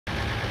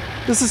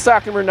This is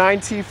stock number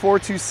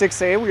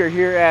 9T426A. We are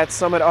here at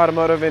Summit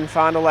Automotive in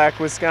Fond du Lac,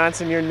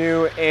 Wisconsin, your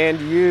new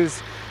and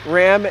used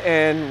Ram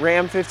and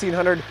Ram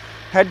 1500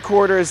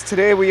 headquarters.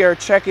 Today we are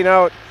checking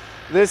out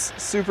this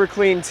super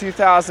clean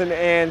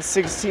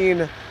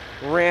 2016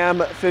 Ram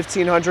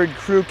 1500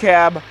 crew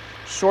cab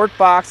short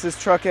box.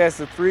 This truck has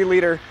a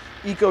 3-liter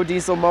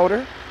Ecodiesel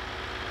motor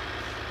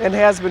and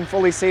has been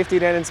fully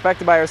safetied and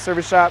inspected by our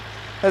service shop.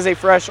 Has a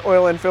fresh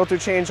oil and filter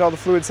change. All the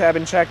fluids have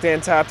been checked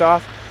and topped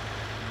off.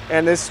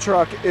 And this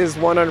truck is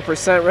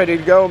 100% ready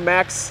to go.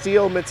 Max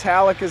Steel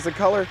Metallic is the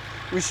color.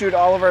 We shoot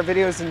all of our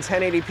videos in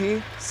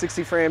 1080p,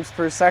 60 frames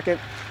per second.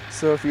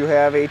 So if you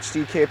have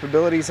HD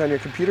capabilities on your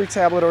computer,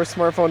 tablet, or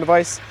smartphone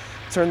device,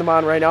 turn them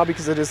on right now,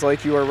 because it is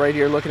like you are right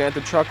here looking at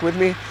the truck with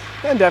me.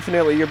 And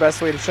definitely your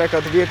best way to check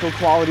out the vehicle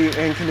quality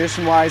and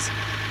condition-wise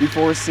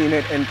before seeing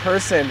it in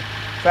person.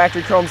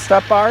 Factory chrome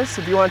step bars.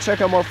 If you want to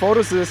check out more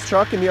photos of this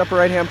truck, in the upper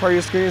right-hand part of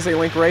your screen is a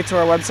link right to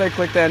our website.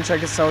 Click that and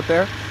check us out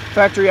there.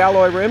 Factory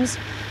alloy rims.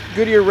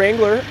 Goodyear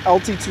Wrangler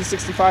LT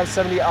 265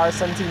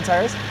 70R17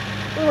 tires.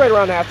 We're right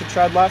around half the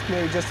tread left,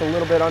 maybe just a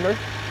little bit under.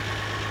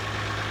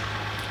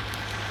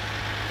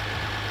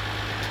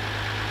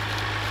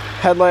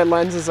 Headlight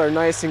lenses are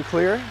nice and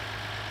clear.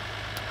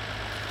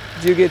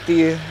 You get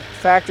the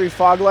factory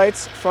fog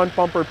lights, front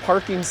bumper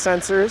parking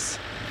sensors.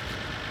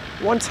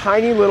 One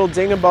tiny little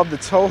ding above the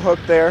tow hook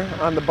there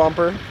on the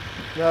bumper.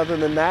 Other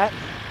than that,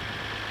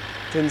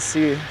 didn't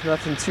see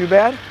nothing too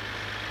bad.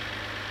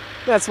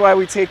 That's why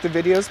we take the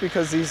videos,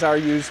 because these are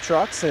used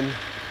trucks and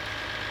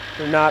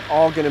they're not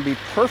all going to be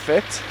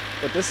perfect,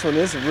 but this one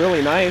is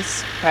really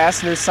nice.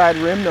 Passenger side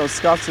rim, no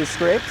scuffs or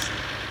scrapes,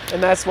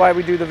 and that's why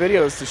we do the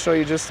videos, to show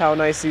you just how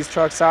nice these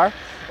trucks are.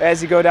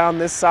 As you go down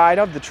this side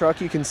of the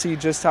truck, you can see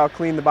just how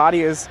clean the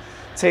body is.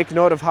 Take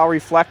note of how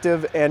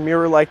reflective and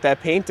mirror-like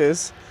that paint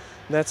is.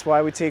 And that's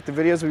why we take the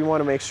videos. We want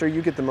to make sure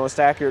you get the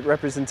most accurate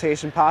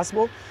representation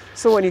possible,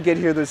 so when you get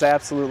here, there's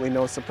absolutely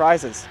no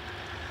surprises.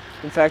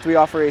 In fact, we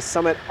offer a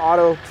Summit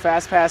Auto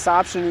Fast Pass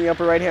option in the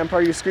upper right-hand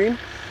part of your screen,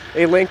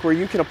 a link where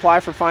you can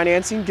apply for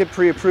financing, get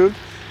pre-approved,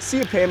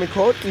 see a payment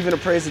quote, even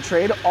appraise a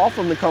trade, all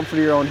from the comfort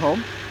of your own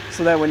home,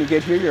 so that when you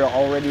get here, you're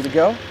all ready to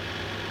go.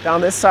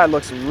 Down this side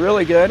looks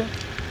really good.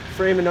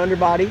 Frame and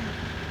underbody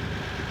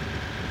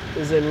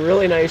is in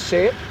really nice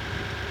shape.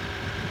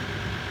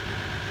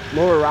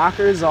 Lower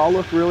rockers all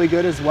look really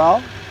good as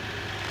well.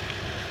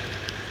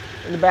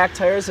 And the back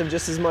tires have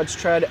just as much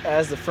tread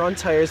as the front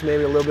tires,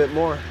 maybe a little bit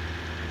more.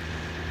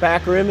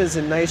 Back rim is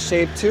in nice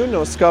shape too,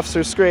 no scuffs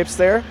or scrapes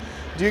there.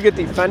 Do get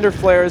the fender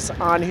flares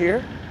on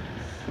here.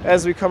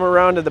 As we come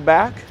around to the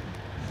back,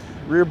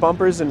 rear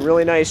bumper's in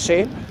really nice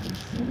shape.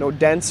 No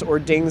dents or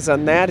dings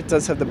on that. It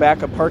does have the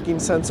backup parking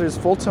sensors,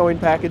 full towing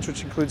package,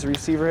 which includes a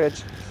receiver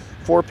hitch,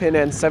 4-pin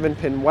and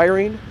 7-pin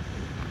wiring.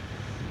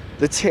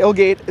 The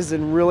tailgate is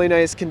in really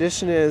nice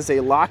condition. It is a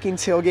locking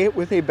tailgate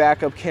with a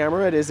backup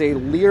camera. It is a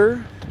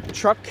Leer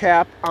truck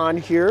cap on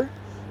here.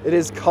 It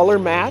is color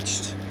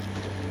matched.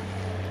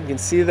 You can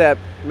see that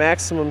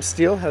Maximum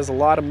Steel has a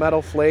lot of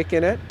metal flake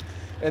in it,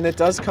 and it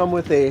does come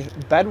with a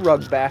bed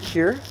rug back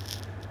here.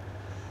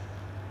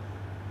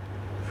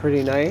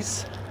 Pretty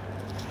nice.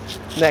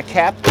 And that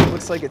cap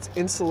looks like it's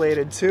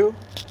insulated too.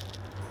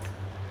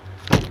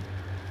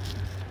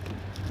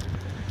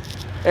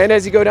 And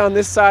as you go down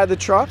this side of the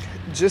truck,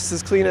 just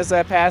as clean as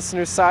that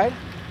passenger side.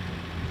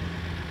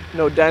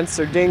 No dents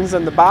or dings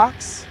on the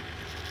box.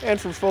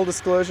 And for full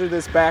disclosure,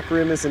 this back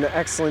rim is in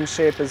excellent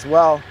shape as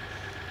well.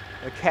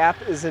 The cap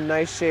is in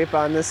nice shape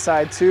on this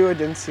side too. I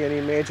didn't see any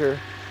major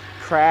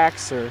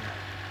cracks or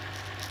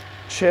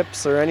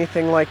chips or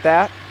anything like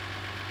that.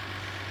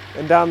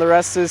 And down the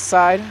rest of this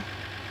side,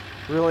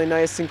 really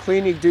nice and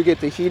clean. You do get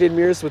the heated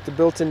mirrors with the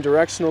built-in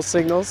directional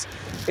signals.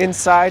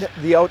 Inside,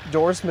 the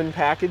Outdoorsman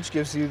package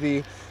gives you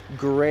the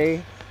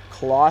gray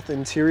cloth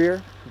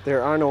interior.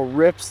 There are no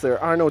rips, there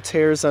are no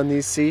tears on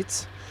these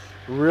seats.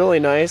 Really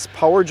nice.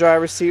 Power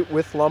driver's seat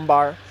with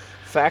lumbar.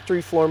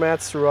 Factory floor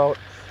mats throughout.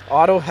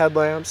 Auto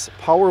headlamps,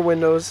 power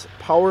windows,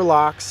 power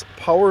locks,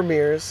 power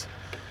mirrors.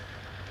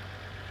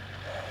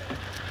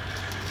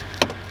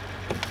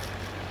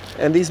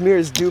 And these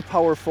mirrors do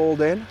power fold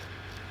in.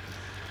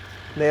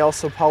 They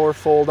also power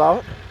fold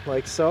out,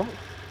 like so.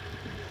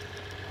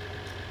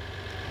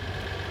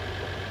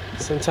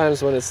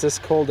 Sometimes when it's this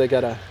cold,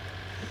 and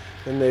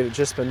they've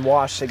just been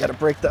washed, they gotta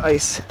break the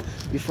ice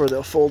before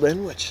they'll fold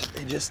in, which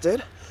they just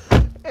did.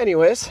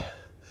 Anyways,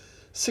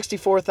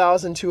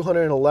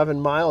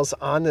 64,211 miles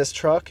on this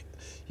truck.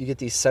 You get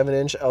the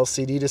 7-inch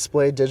LCD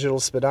display,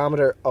 digital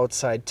speedometer,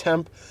 outside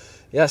temp.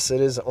 Yes,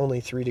 it is only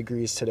 3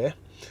 degrees today.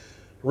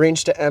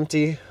 Range to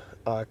empty,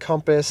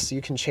 compass.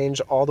 You can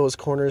change all those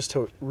corners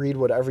to read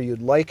whatever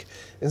you'd like.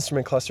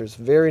 Instrument cluster is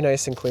very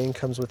nice and clean.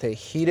 Comes with a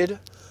heated,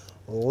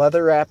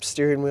 leather-wrapped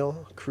steering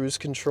wheel, cruise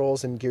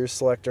controls and gear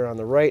selector on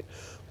the right,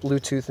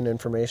 Bluetooth and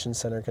information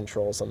center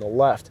controls on the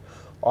left.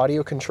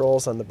 Audio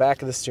controls on the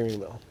back of the steering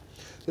wheel.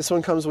 This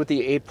one comes with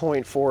the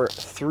 8.4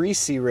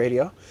 3C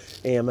radio,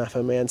 AM,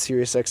 FM, and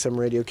Sirius XM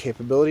radio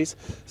capabilities.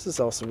 This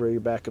is also where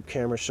your backup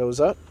camera shows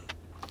up.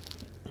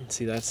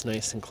 See, that's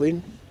nice and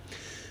clean.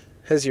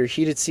 Has your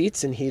heated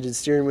seats and heated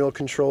steering wheel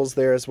controls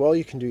there as well.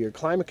 You can do your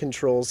climate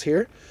controls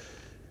here.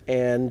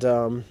 And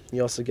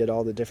you also get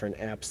all the different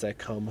apps that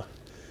come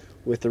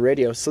with the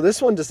radio. So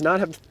this one does not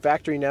have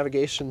factory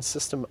navigation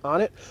system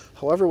on it.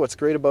 However, what's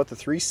great about the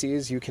 3C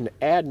is you can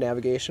add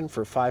navigation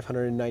for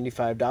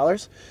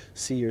 $595.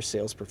 See your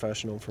sales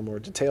professional for more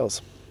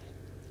details.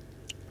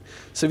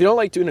 So if you don't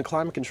like doing the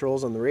climate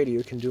controls on the radio,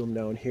 you can do them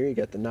down here. You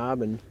got the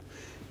knob and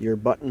your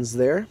buttons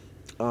there.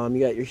 You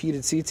got your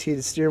heated seats,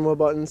 heated steering wheel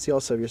buttons. You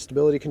also have your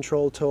stability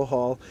control, tow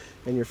haul,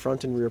 and your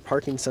front and rear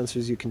parking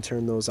sensors. You can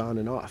turn those on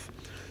and off.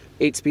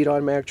 8-speed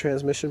automatic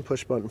transmission,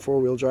 push button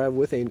 4-wheel drive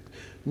with a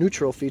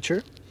neutral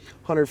feature.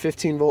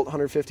 115 volt,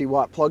 150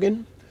 watt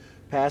plug-in.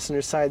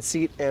 Passenger side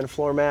seat and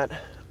floor mat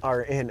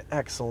are in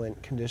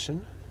excellent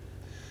condition.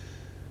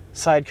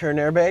 Side curtain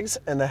airbags,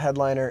 and the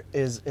headliner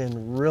is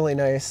in really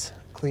nice,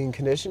 clean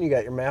condition. You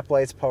got your map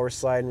lights, power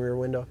slide and rear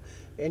window,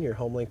 and your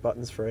Homelink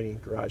buttons for any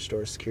garage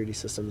door security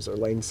systems or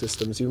lane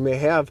systems. You may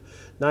have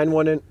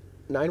 911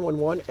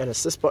 and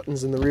assist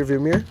buttons in the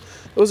rearview mirror.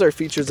 Those are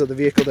features of the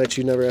vehicle that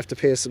you never have to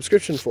pay a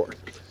subscription for.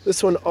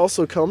 This one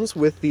also comes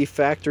with the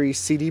factory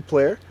CD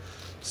player,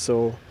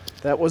 so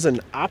that was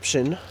an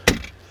option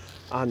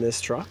on this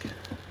truck.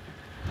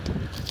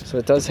 So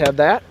it does have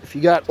that. If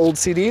you got old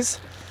CDs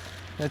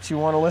that you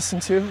want to listen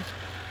to,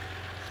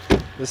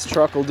 this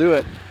truck will do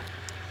it.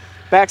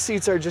 Back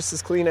seats are just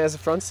as clean as the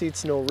front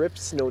seats, no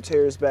rips, no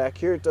tears back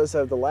here. It does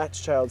have the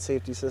Latch child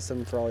safety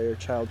system for all your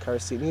child car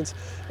seat needs,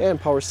 and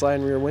power slide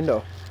and rear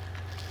window.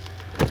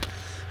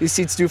 These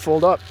seats do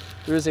fold up.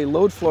 There is a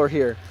load floor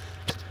here.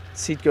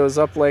 Seat goes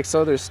up like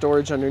so, there's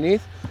storage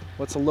underneath.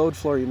 What's a load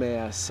floor, you may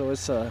ask? So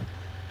it's a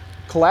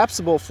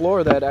collapsible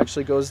floor that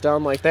actually goes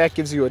down like that,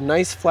 gives you a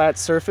nice flat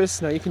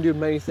surface. Now you can do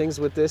many things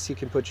with this. You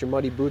can put your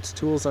muddy boots,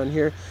 tools on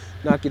here,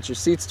 not get your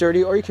seats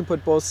dirty, or you can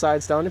put both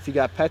sides down. If you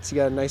got pets, you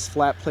got a nice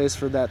flat place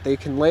for that they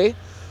can lay.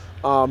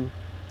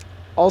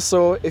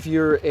 Also, if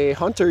you're a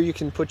hunter, you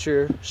can put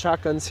your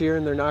shotguns here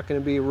and they're not going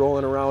to be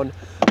rolling around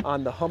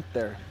on the hump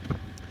there.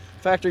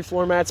 Factory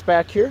floor mats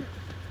back here,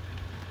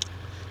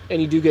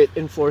 and you do get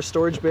in-floor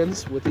storage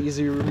bins with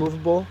easy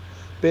removable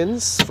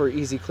bins for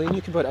easy clean.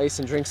 You can put ice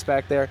and drinks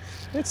back there.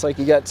 It's like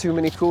you got 2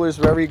 mini coolers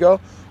wherever you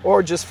go,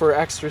 or just for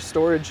extra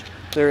storage,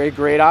 they're a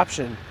great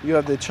option. You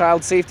have the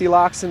child safety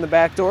locks in the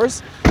back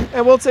doors,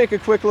 and we'll take a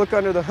quick look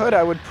under the hood.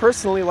 I would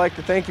personally like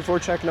to thank you for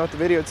checking out the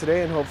video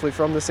today, and hopefully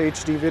from this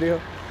HD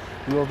video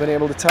you will have been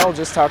able to tell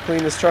just how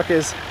clean this truck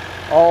is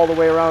all the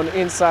way around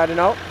inside and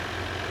out.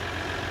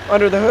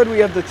 Under the hood we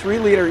have the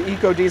 3-liter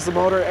Ecodiesel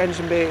motor.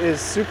 Engine bay is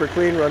super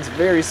clean, runs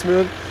very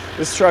smooth.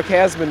 This truck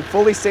has been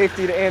fully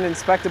safetied and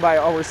inspected by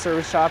our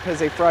service shop,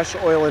 has a fresh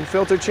oil and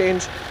filter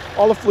change.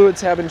 All the fluids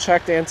have been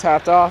checked and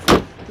topped off.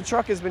 The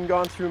truck has been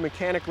gone through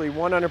mechanically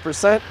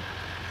 100%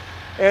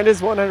 and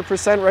is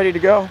 100% ready to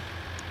go.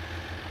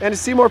 And to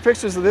see more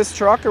pictures of this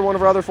truck or one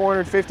of our other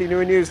 450 new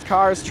and used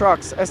cars,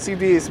 trucks,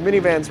 SUVs,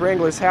 minivans,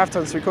 Wranglers, half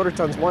tons, 3/4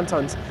 tons, 1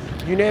 tons,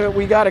 you name it,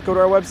 we got it. Go to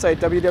our website,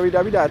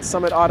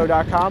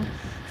 www.summitauto.com.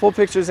 Full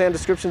pictures and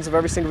descriptions of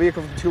every single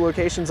vehicle from 2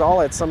 locations,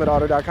 all at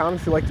summitauto.com.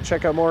 If you'd like to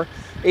check out more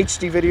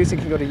HD videos, you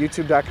can go to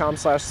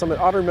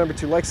youtube.com/summitauto. Remember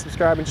to like,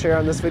 subscribe, and share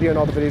on this video and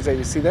all the videos that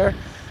you see there.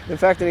 In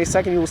fact, in a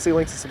second, you will see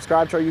links to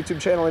subscribe to our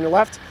YouTube channel on your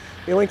left,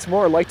 a link to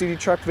more light-duty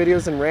truck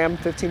videos and Ram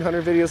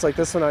 1500 videos like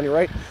this one on your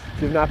right.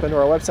 If you've not been to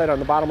our website, on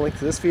the bottom, link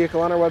to this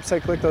vehicle on our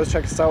website. Click those,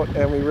 check us out,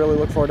 and we really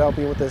look forward to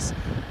helping you with this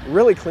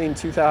really clean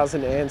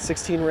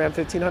 2016 Ram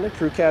 1500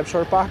 Crew Cab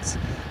Short Box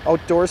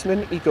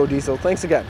Outdoorsman Ecodiesel. Thanks again.